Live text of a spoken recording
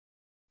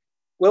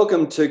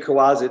Welcome to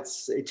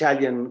CO.AS.IT's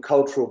Italian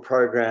Cultural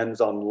Programs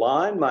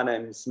Online. My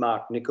name is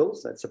Mark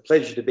Nicholls. It's a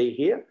pleasure to be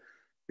here.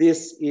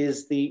 This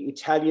is the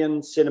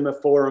Italian Cinema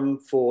Forum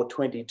for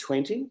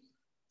 2020.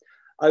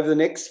 Over the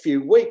next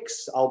few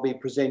weeks, I'll be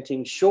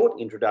presenting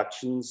short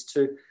introductions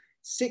to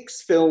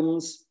 6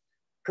 films,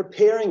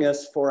 preparing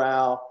us for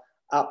our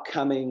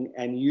upcoming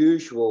and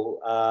usual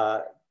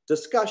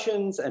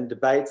discussions and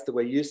debates that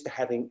we're used to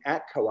having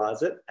at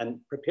CO.AS.IT,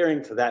 and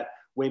preparing for that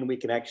when we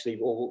can actually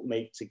all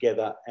meet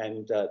together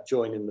and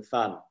join in the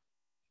fun.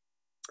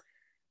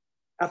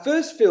 Our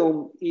first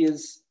film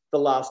is The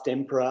Last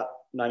Emperor,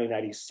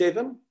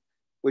 1987,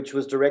 which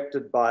was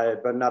directed by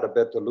Bernardo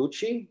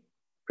Bertolucci,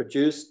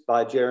 produced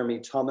by Jeremy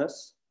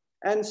Thomas,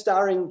 and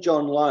starring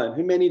John Lone,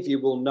 who many of you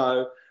will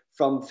know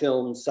from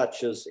films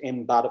such as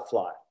M.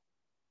 Butterfly.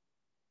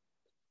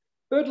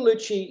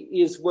 Bertolucci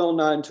is well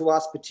known to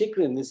us,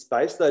 particularly in this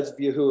space. Those of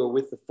you who were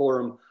with the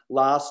forum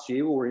last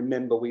year will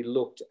remember we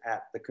looked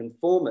at The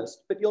Conformist,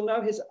 but you'll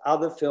know his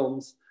other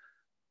films: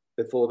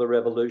 Before the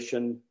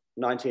Revolution,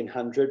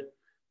 1900,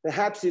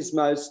 perhaps his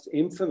most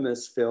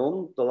infamous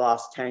film, The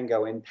Last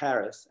Tango in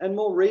Paris, and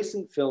more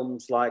recent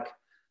films like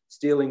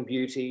Stealing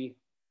Beauty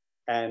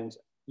and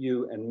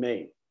You and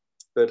Me.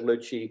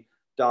 Bertolucci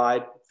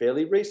died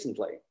fairly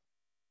recently.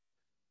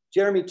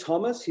 Jeremy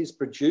Thomas, his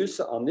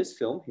producer on this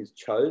film, his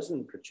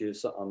chosen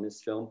producer on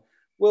this film,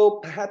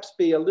 will perhaps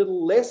be a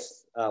little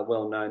less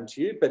well known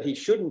to you, but he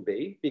shouldn't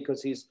be,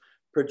 because he's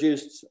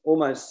produced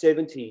almost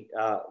 70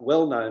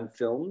 well-known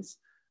films.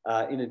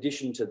 In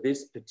addition to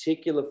this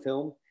particular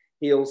film,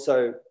 he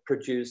also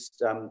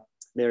produced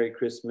Merry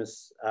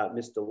Christmas,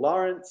 Mr.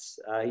 Lawrence.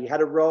 He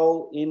had a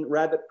role in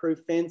Rabbit Proof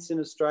Fence in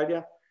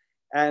Australia.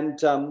 And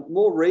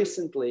more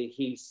recently,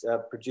 he's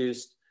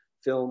produced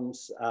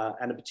films,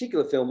 and a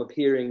particular film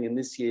appearing in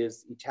this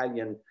year's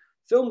Italian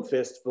Film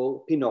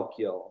Festival,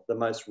 Pinocchio, the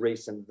most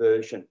recent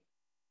version.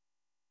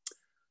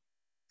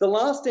 The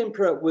Last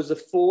Emperor was a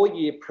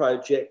 4-year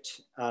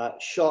project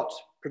shot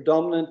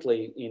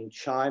predominantly in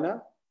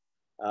China,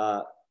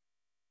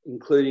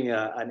 including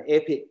an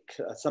epic,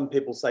 some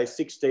people say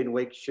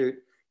 16-week shoot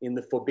in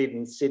the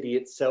Forbidden City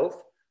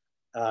itself,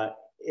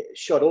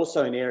 shot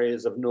also in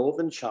areas of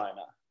northern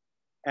China,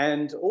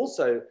 and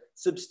also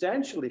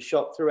substantially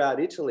shot throughout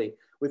Italy,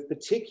 with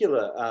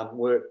particular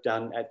work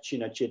done at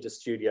Cinecittà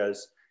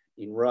Studios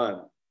in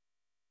Rome.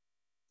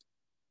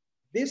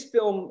 This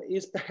film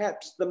is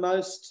perhaps the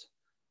most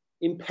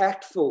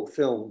impactful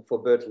film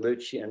for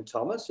Bertolucci and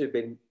Thomas, who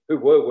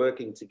were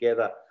working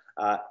together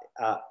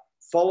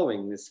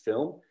following this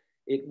film.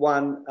 It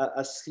won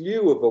a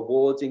slew of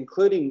awards,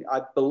 including,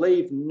 I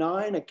believe,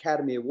 9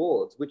 Academy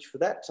Awards, which for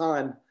that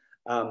time,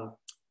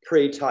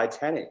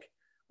 pre-Titanic,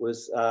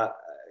 was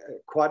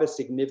quite a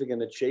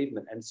significant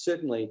achievement, and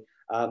certainly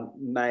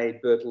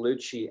made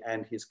Bertolucci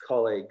and his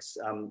colleagues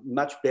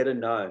much better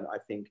known, I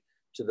think,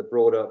 to the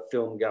broader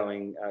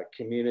film-going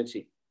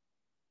community.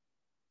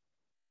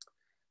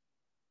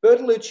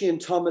 Bertolucci and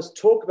Thomas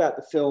talk about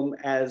the film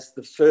as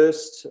the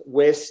first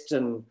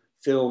Western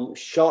film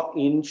shot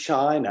in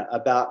China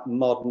about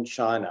modern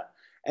China.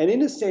 And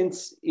in a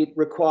sense, it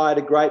required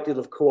a great deal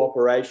of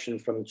cooperation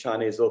from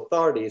Chinese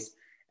authorities,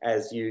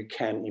 as you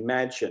can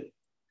imagine.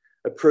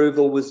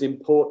 Approval was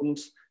important.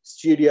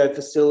 Studio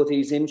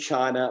facilities in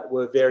China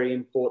were very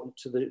important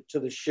to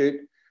the shoot.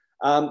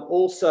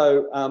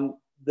 Also,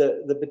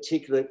 the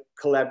particular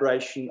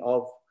collaboration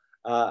of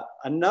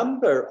a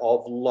number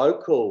of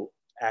local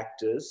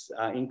actors,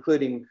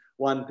 including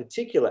one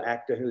particular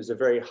actor who is a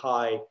very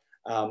high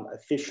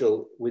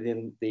official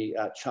within the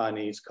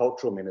Chinese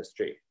Cultural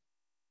Ministry.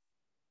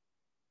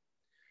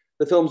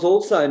 The film's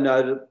also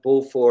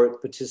notable for its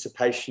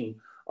participation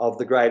of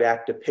the great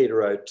actor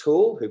Peter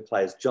O'Toole, who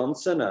plays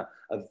Johnson, a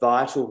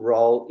vital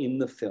role in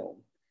the film.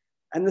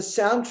 And the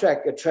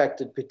soundtrack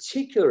attracted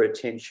particular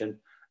attention,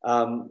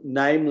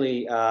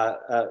 namely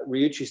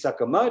Ryuichi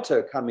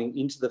Sakamoto coming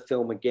into the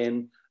film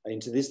again,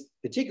 into this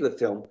particular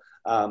film.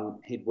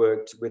 He'd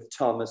worked with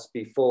Thomas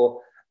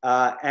before.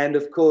 And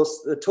of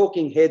course, the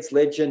Talking Heads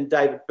legend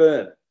David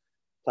Byrne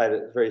played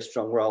a very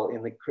strong role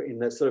in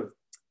the sort of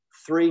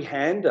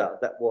three-hander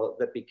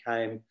that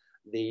became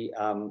the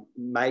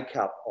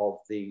makeup of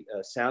the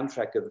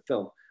soundtrack of the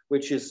film,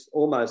 which is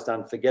almost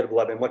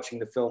unforgettable. I've been watching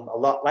the film a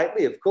lot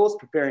lately, of course,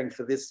 preparing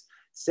for this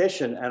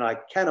session, and I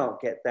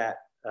cannot get that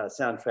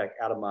soundtrack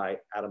out of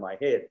my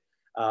head.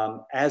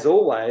 As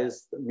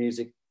always, the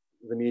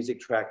music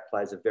track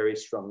plays a very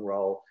strong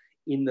role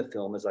in the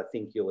film, as I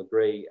think you'll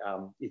agree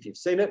if you've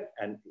seen it,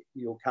 and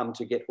you'll come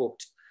to get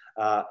hooked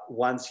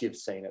once you've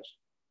seen it.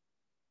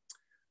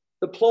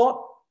 The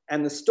plot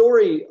and the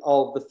story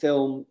of the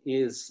film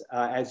is,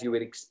 as you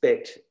would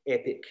expect,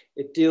 epic.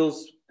 It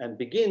deals and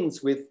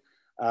begins with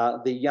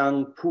the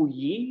young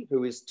Puyi,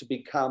 who is to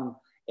become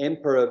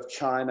Emperor of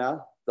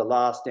China, the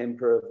last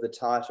emperor of the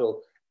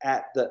title,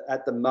 at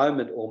the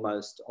moment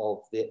almost of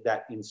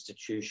that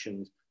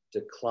institution's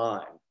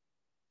decline.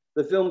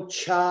 The film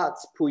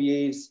charts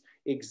Puyi's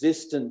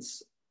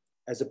existence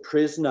as a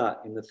prisoner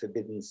in the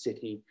Forbidden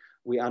City,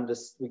 we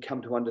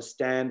come to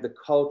understand the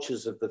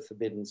cultures of the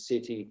Forbidden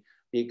City,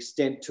 the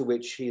extent to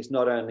which he is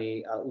not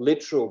only a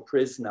literal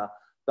prisoner,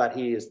 but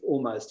he is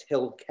almost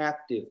held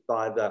captive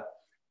by the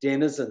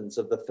denizens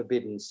of the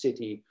Forbidden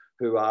City,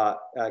 who are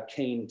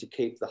keen to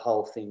keep the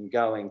whole thing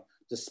going,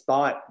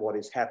 despite what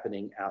is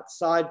happening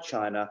outside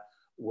China,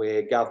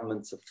 where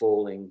governments are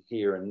falling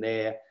here and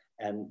there,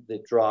 and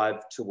the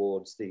drive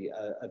towards the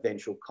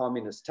eventual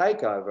communist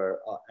takeover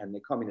and the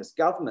communist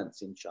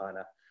governments in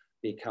China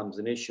becomes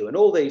an issue. And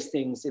all these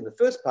things in the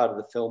first part of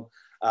the film,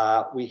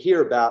 we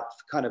hear about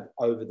kind of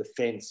over the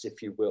fence,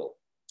 if you will.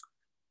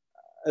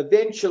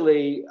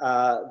 Eventually,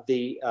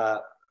 the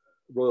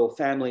royal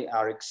family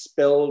are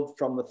expelled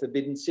from the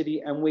Forbidden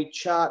City, and we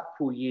chart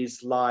Pu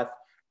Yi's life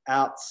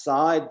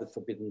outside the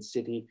Forbidden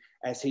City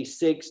as he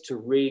seeks to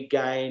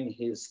regain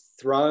his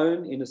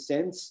throne, in a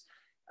sense.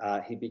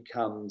 He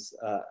becomes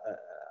a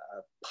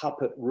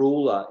puppet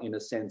ruler, in a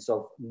sense,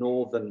 of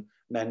northern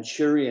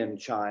Manchurian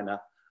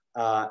China,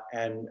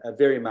 and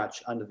very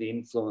much under the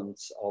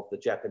influence of the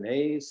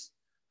Japanese.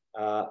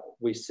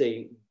 We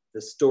see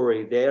the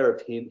story there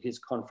of his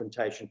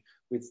confrontation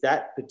with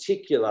that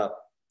particular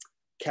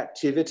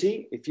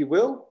captivity, if you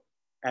will.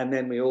 And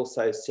then we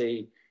also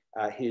see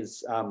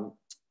his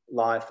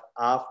life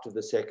after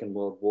the Second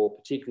World War,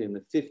 particularly in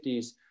the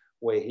 50s,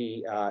 where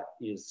he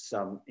is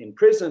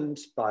imprisoned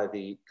by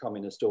the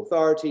communist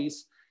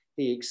authorities.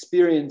 He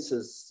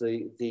experiences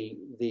the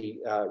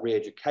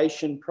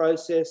re-education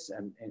process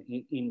and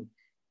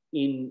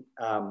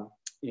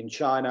in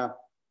China.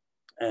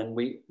 And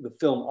the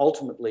film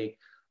ultimately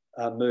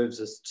moves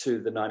us to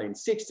the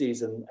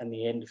 1960s and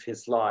the end of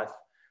his life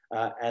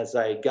as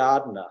a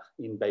gardener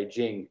in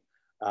Beijing,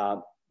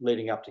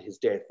 leading up to his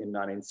death in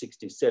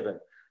 1967.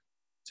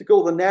 To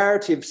call the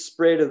narrative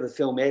spread of the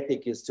film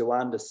epic is to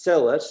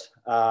undersell it,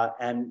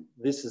 and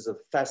this is a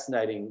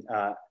fascinating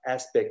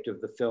aspect of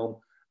the film.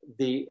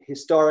 The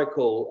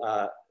historical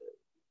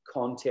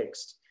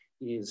context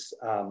is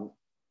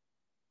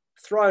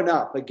thrown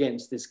up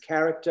against this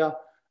character.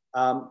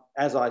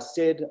 As I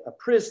said, a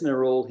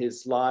prisoner all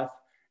his life,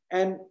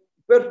 and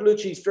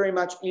Bertolucci is very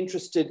much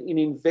interested in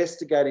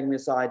investigating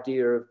this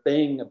idea of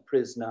being a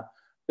prisoner,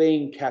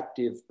 being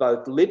captive,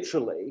 both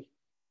literally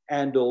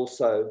and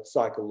also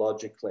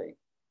psychologically.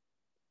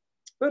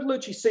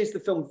 Bertolucci sees the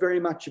film very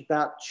much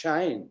about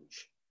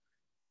change.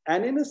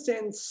 And in a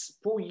sense,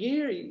 Pu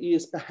Yi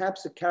is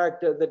perhaps a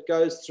character that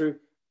goes through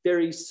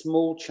very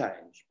small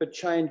change, but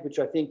change which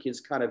I think is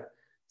kind of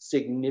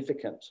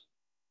significant.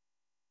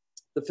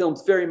 The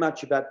film's very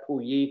much about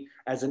Pu Yi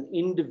as an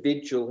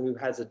individual who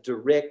has a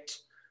direct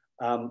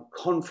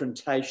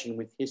confrontation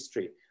with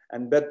history.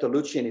 And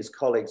Bertolucci and his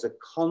colleagues are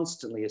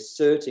constantly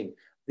asserting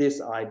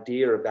this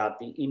idea about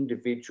the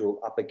individual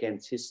up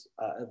against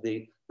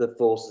the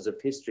forces of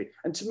history.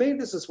 And to me,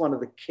 this is one of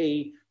the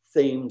key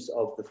themes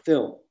of the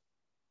film.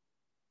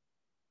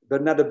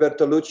 Bernardo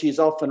Bertolucci is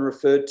often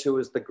referred to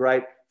as the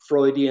great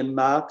Freudian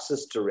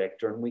Marxist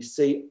director, and we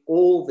see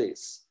all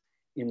this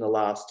in The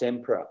Last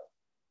Emperor.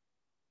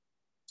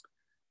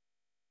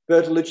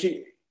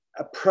 Bertolucci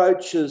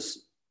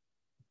approaches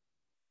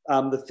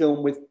the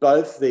film with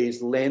both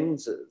these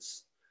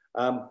lenses.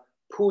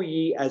 Pu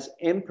Yi as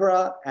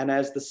emperor and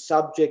as the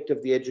subject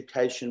of the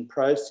education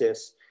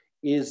process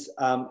is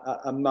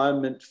a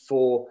moment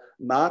for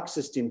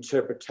Marxist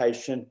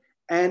interpretation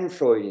and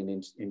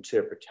Freudian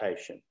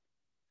interpretation.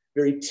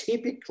 Very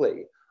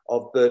typically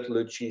of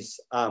Bertolucci's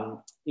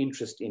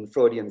interest in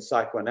Freudian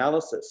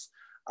psychoanalysis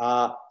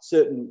are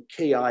certain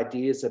key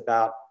ideas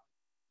about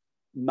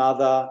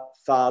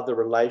mother-father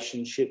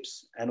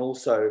relationships and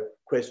also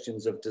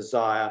questions of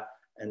desire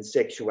and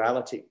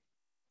sexuality.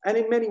 And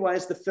in many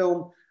ways, the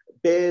film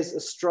bears a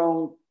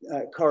strong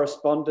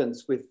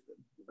correspondence with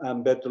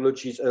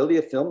Bertolucci's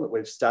earlier film that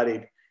we've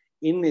studied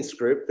in this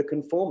group, The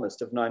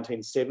Conformist of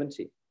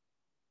 1970.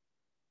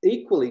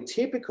 Equally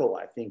typical,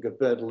 I think, of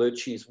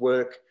Bertolucci's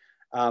work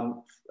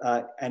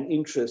and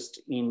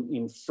interest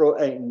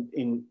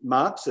in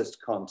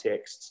Marxist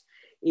contexts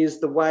is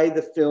the way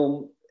the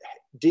film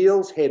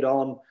deals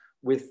head-on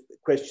with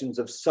questions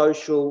of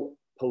social,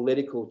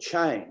 political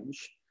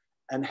change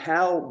and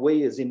how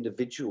we as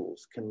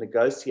individuals can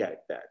negotiate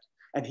that.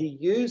 And he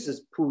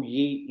uses Pu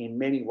Yi in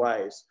many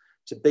ways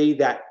to be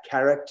that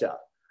character,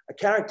 a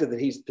character that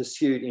he's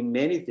pursued in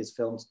many of his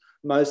films,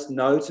 most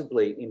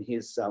notably in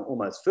his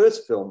almost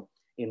first film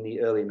in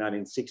the early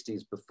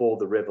 1960s, Before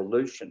the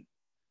Revolution,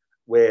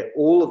 where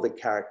all of the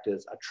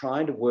characters are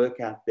trying to work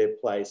out their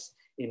place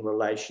in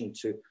relation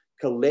to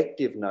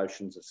collective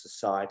notions of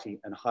society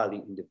and highly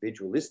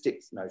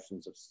individualistic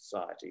notions of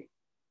society.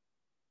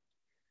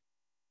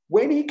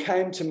 When he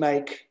came to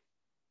make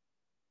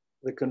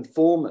The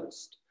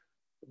Conformist,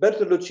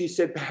 Bertolucci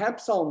said,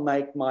 perhaps I'll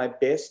make my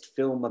best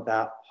film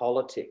about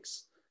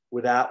politics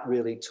without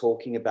really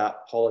talking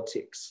about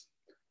politics.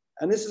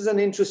 And this is an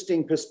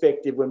interesting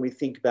perspective when we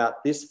think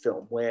about this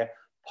film, where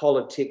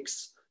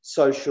politics,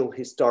 social,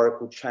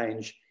 historical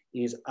change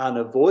is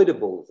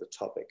unavoidable as a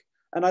topic.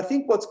 And I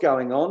think what's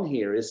going on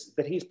here is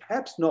that he's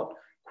perhaps not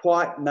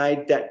quite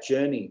made that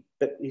journey,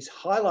 but is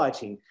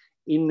highlighting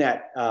in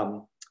that,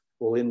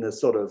 well, in the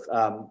sort of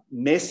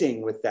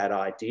messing with that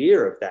idea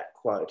of that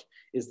quote,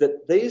 is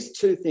that these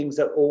two things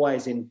are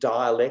always in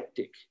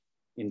dialectic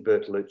in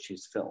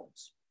Bertolucci's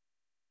films.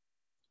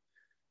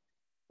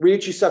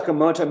 Ryuichi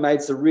Sakamoto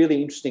makes a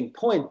really interesting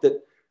point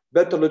that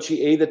Bertolucci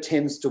either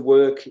tends to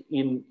work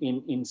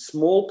in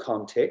small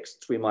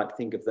contexts, we might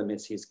think of them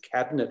as his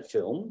cabinet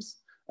films,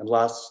 and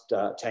Last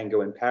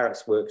Tango in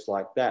Paris works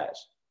like that.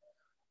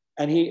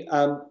 And he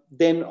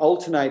then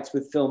alternates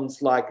with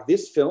films like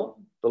this film,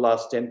 The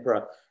Last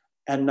Emperor,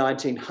 and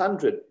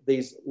 1900,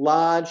 these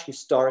large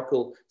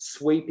historical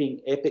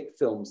sweeping epic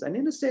films. And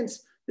in a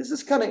sense, this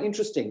is kind of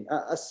interesting,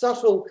 a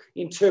subtle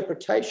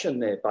interpretation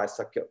there by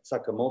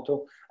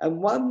Sakamoto, and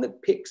one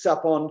that picks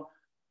up on,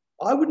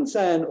 I wouldn't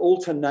say an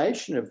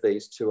alternation of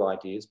these two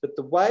ideas, but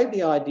the way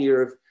the idea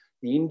of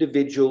the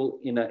individual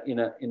in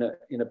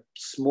a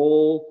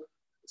small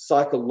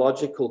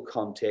psychological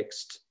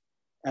context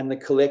and the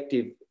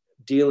collective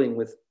dealing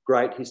with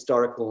great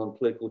historical and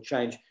political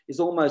change is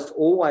almost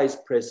always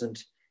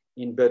present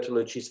in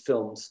Bertolucci's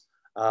films,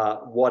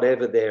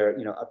 whatever their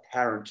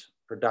apparent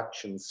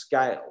production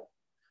scale.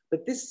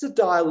 But this is a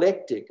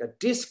dialectic, a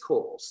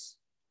discourse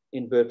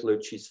in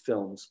Bertolucci's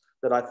films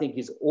that I think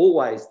is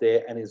always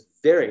there and is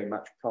very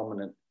much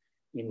prominent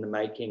in the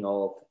making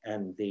of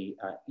and the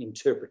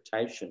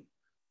interpretation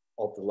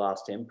of The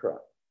Last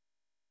Emperor.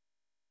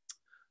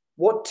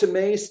 What to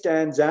me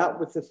stands out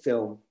with the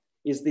film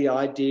is the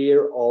idea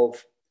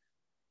of,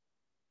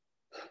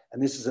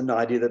 and this is an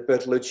idea that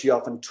Bertolucci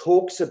often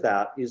talks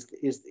about, is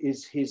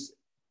his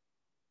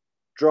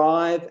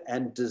drive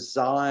and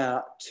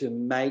desire to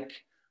make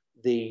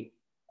the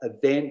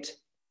event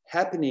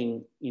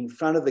happening in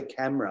front of the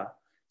camera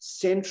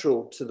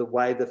central to the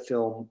way the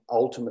film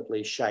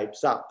ultimately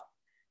shapes up.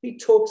 He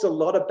talks a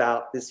lot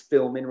about this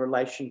film in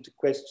relation to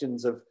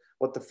questions of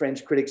what the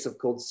French critics have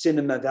called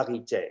cinéma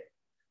vérité,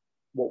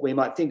 what we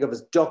might think of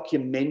as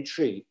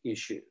documentary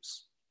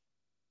issues.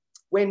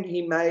 When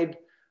he made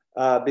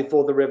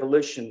Before the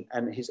Revolution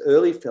and his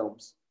early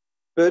films,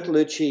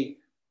 Bertolucci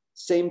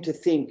seemed to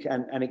think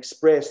and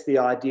express the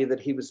idea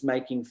that he was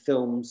making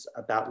films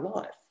about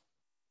life.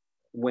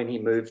 When he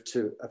moved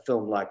to a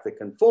film like The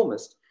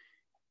Conformist,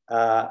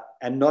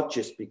 and not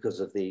just because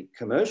of the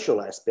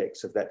commercial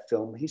aspects of that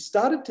film, he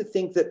started to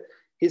think that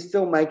his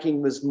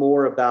filmmaking was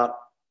more about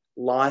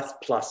life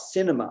plus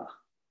cinema.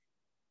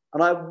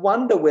 And I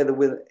wonder whether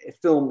with a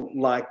film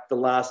like The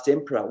Last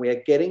Emperor, we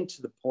are getting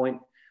to the point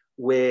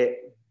where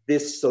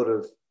this sort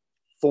of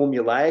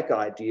formulaic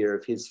idea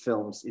of his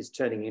films is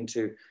turning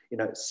into,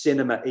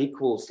 cinema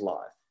equals life.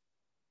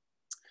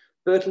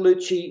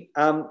 Bertolucci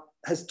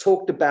has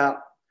talked about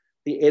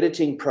the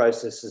editing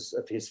processes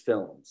of his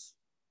films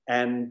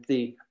and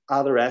the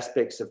other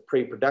aspects of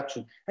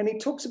pre-production. And he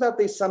talks about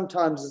these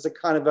sometimes as a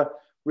kind of a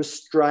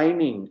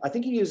restraining, I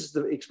think he uses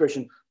the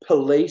expression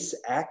police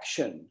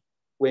action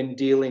when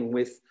dealing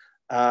with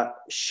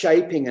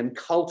shaping and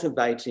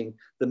cultivating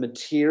the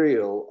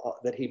material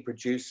that he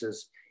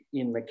produces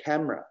in the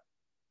camera.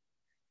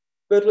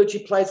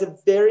 Bertolucci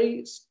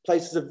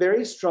places a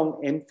very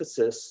strong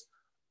emphasis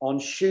on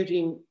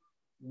shooting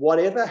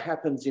whatever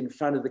happens in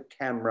front of the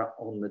camera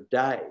on the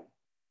day.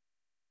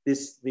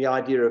 The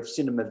idea of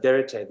cinema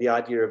verite, the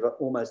idea of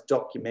almost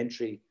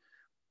documentary,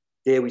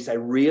 dare we say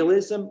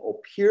realism or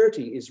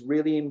purity, is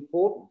really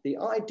important. The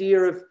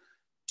idea of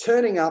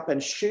turning up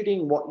and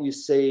shooting what you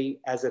see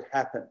as it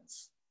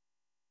happens.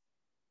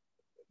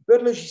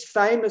 Bertolucci's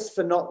famous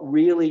for not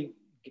really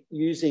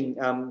using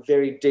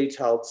very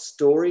detailed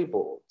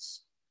storyboards.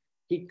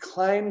 He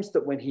claims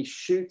that when he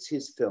shoots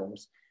his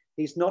films,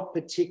 he's not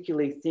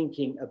particularly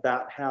thinking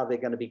about how they're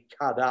going to be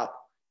cut up,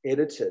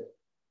 edited,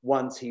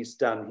 once he's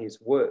done his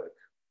work.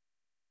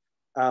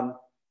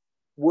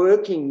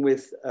 Working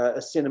with a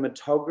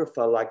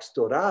cinematographer like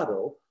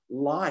Storaro,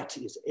 light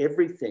is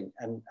everything.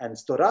 And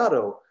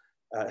Storaro,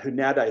 who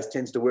nowadays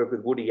tends to work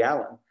with Woody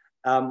Allen,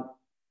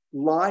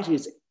 light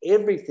is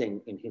everything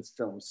in his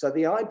films. So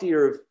the idea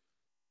of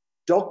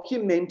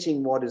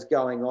documenting what is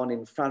going on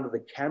in front of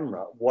the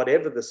camera,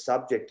 whatever the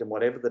subject and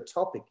whatever the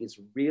topic, is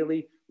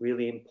really,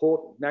 really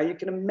important. Now, you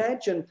can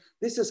imagine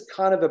this is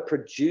kind of a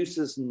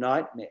producer's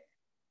nightmare.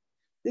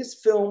 This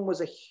film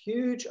was a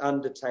huge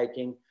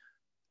undertaking,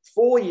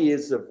 4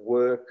 years of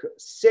work,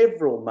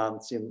 several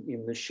months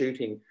in the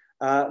shooting.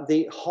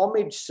 The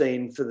homage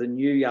scene for the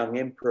new young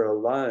emperor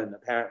alone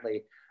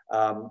apparently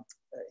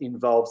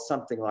involved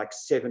something like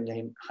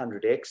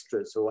 1,700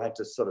 extras who had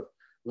to sort of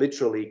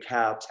literally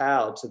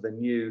kowtow to the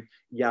new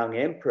young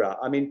emperor.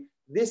 I mean,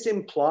 this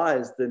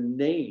implies the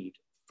need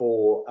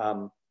for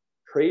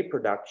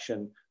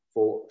pre-production,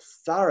 for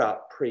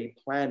thorough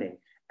pre-planning.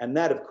 And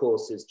that, of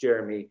course, is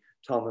Jeremy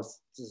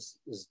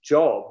Thomas's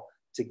job,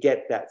 to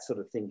get that sort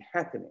of thing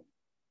happening.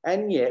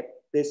 And yet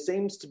there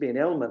seems to be an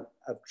element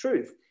of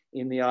truth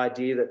in the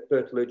idea that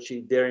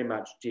Bertolucci very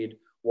much did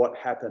what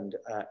happened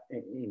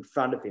in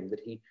front of him, that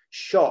he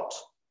shot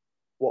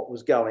what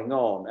was going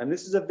on. And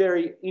this is a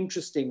very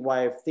interesting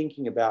way of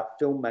thinking about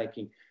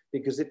filmmaking,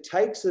 because it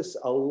takes us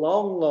a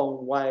long,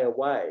 long way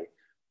away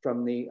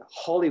from the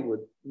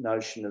Hollywood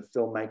notion of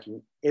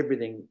filmmaking,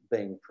 everything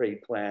being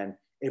pre-planned,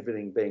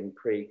 everything being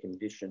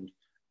pre-conditioned,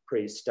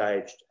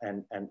 pre-staged,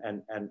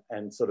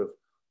 and sort of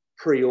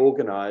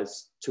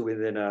pre-organized to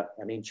within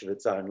an inch of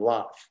its own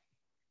life.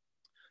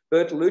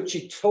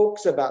 Bertolucci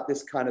talks about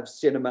this kind of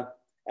cinema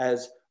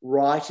as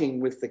writing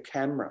with the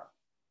camera.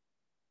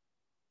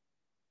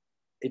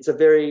 It's a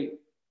very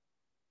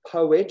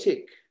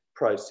poetic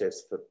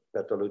process for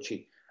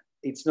Bertolucci.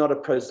 It's not a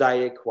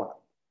prosaic one.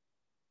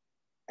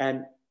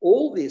 And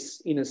all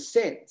this, in a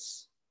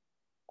sense,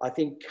 I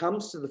think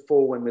comes to the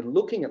fore when we're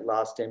looking at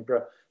Last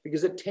Emperor,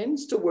 because it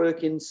tends to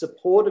work in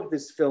support of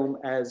this film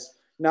as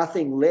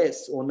nothing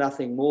less or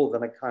nothing more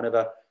than a kind of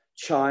a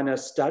China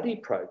study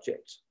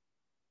project.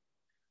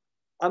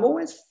 I'm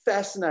always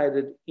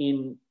fascinated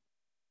in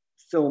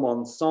film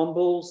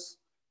ensembles,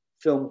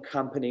 film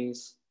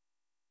companies,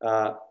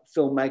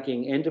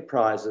 filmmaking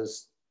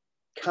enterprises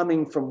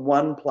coming from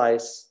one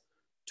place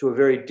to a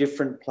very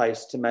different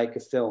place to make a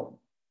film.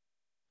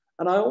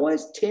 And I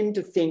always tend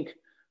to think,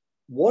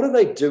 what are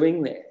they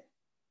doing there?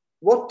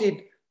 What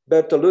did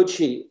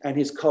Bertolucci and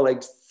his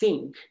colleagues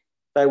think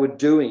they were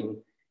doing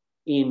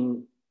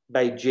in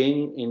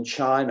Beijing, in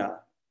China,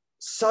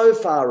 so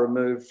far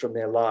removed from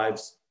their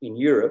lives in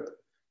Europe,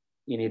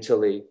 in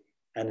Italy,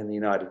 and in the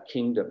United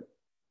Kingdom?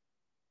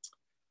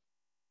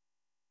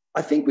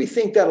 I think we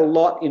think that a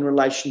lot in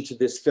relation to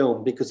this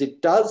film because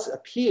it does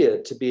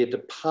appear to be a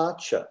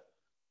departure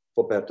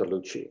for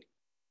Bertolucci.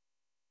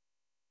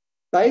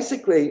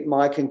 Basically,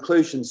 my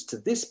conclusions to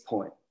this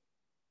point,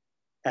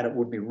 and it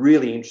would be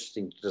really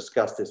interesting to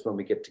discuss this when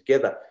we get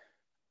together,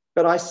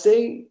 but I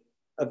see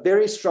a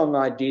very strong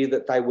idea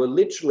that they were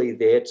literally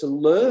there to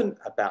learn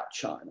about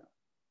China.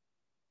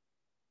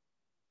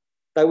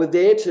 They were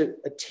there to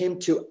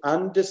attempt to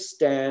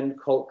understand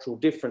cultural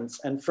difference,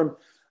 and from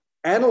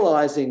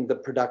analysing the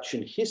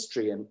production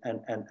history and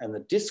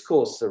the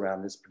discourse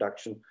around this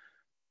production,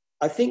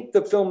 I think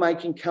the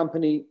filmmaking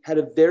company had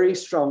a very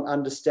strong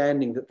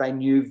understanding that they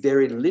knew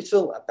very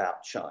little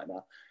about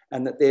China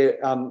and that their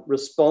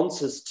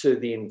responses to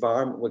the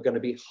environment were going to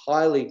be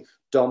highly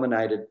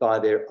dominated by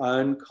their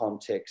own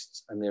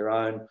contexts and their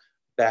own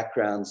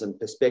backgrounds and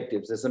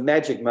perspectives. There's a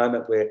magic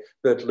moment where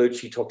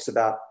Bertolucci talks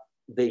about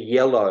the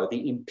yellow,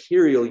 the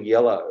imperial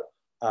yellow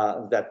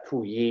that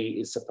Puyi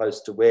is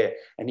supposed to wear.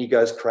 And he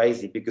goes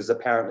crazy because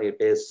apparently it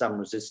bears some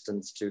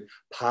resistance to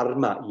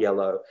Parma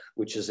yellow,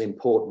 which is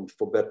important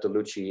for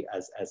Bertolucci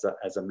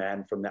as a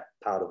man from that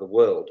part of the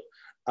world.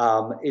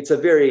 It's a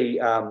very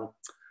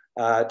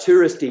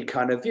touristy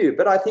kind of view,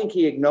 but I think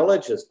he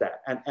acknowledges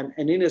that.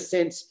 And in a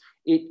sense,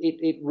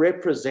 it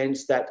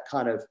represents that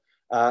kind of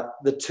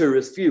the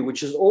tourist view,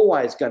 which is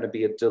always going to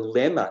be a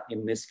dilemma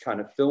in this kind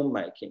of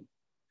filmmaking.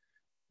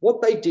 What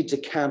they did to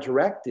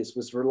counteract this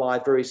was rely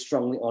very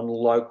strongly on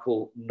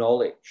local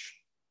knowledge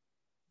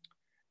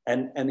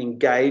and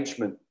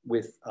engagement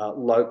with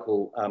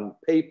local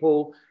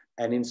people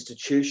and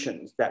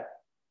institutions. The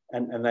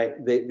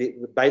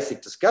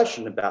basic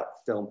discussion about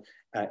film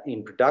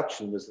in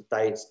production was that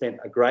they spent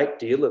a great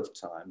deal of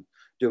time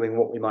doing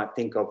what we might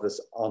think of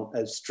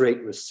as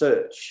street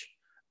research,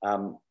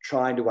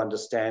 trying to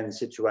understand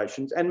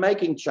situations and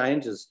making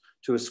changes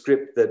to a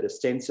script that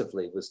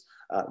ostensibly was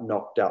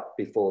knocked up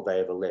before they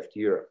ever left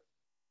Europe.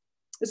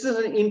 This is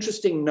an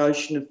interesting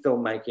notion of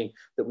filmmaking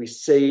that we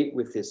see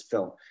with this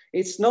film.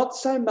 It's not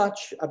so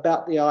much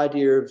about the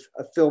idea of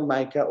a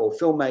filmmaker or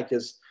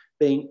filmmakers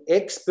being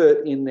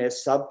expert in their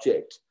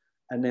subject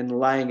and then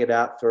laying it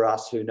out for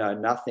us who know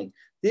nothing.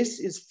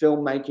 This is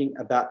filmmaking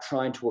about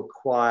trying to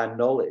acquire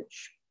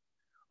knowledge.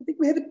 I think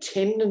we have a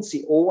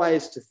tendency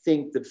always to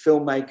think that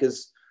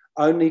filmmakers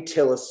only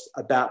tell us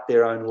about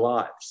their own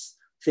lives,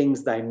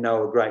 things they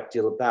know a great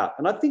deal about.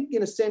 And I think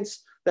in a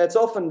sense, that's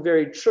often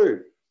very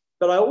true.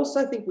 But I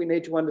also think we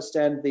need to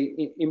understand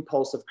the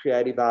impulse of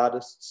creative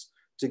artists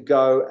to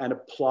go and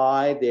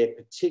apply their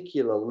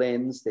particular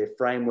lens, their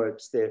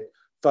frameworks, their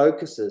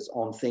focuses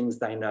on things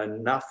they know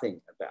nothing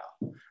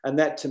about. And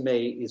that to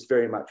me is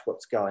very much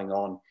what's going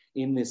on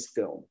in this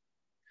film.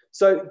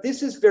 So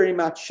this is very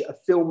much a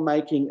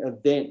filmmaking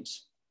event,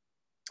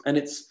 and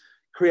its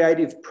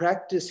creative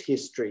practice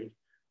history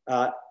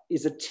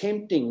is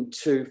attempting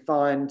to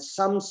find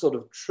some sort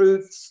of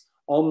truths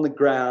on the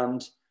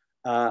ground,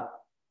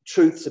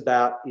 truths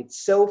about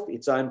itself,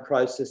 its own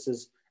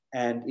processes,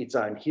 and its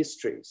own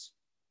histories.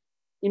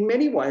 In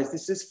many ways,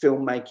 this is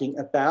filmmaking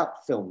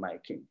about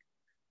filmmaking.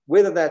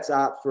 Whether that's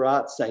art for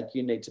art's sake,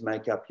 you need to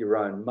make up your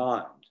own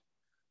mind.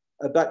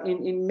 But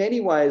in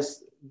many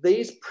ways,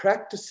 these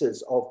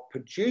practices of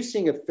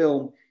producing a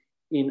film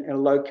in a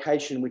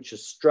location which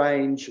is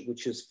strange,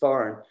 which is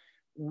foreign,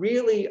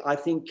 really, I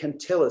think, can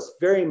tell us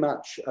very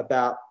much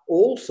about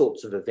all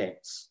sorts of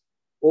events,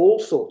 all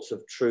sorts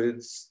of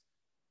truths,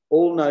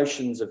 all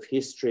notions of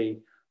history,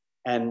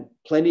 and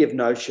plenty of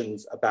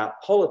notions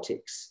about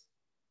politics,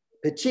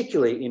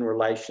 particularly in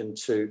relation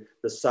to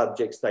the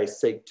subjects they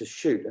seek to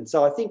shoot. And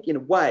so I think, in a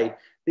way,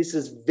 this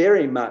is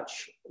very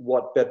much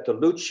what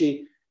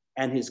Bertolucci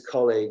and his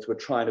colleagues were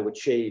trying to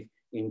achieve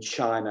in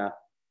China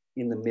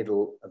in the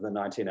middle of the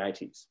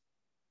 1980s.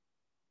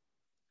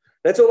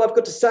 That's all I've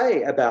got to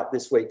say about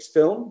this week's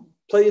film.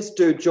 Please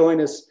do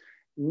join us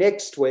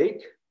next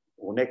week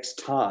or next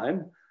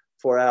time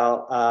for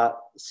our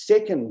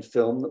second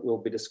film that we'll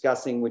be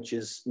discussing, which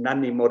is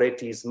Nanni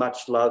Moretti's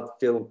much-loved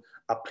film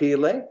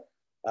Aprile,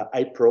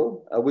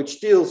 April, which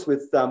deals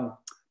with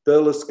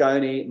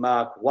Berlusconi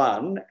Mark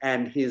I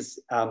and his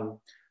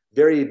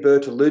very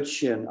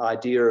Bertoluccian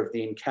idea of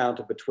the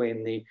encounter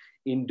between the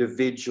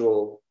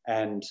individual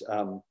and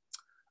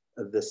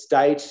the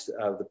state,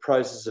 the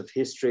process of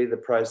history, the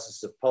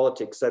process of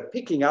politics. So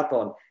picking up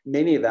on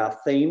many of our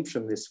themes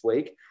from this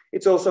week,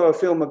 it's also a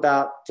film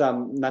about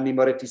Nanni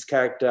Moretti's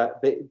character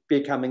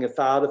becoming a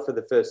father for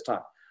the first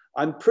time.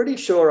 I'm pretty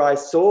sure I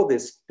saw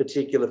this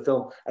particular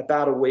film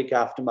about a week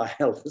after my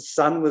eldest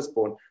son was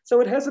born.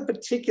 So it has a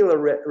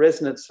particular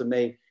resonance for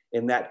me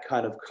in that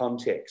kind of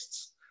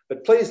context.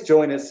 But please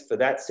join us for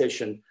that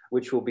session,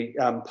 which we'll be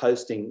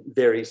posting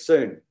very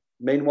soon.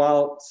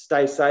 Meanwhile,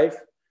 stay safe,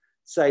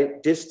 stay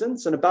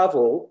distance, and above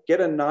all, get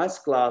a nice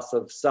glass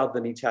of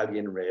Southern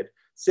Italian red,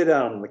 sit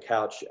down on the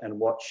couch and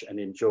watch and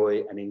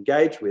enjoy and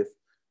engage with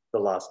The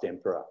Last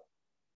Emperor.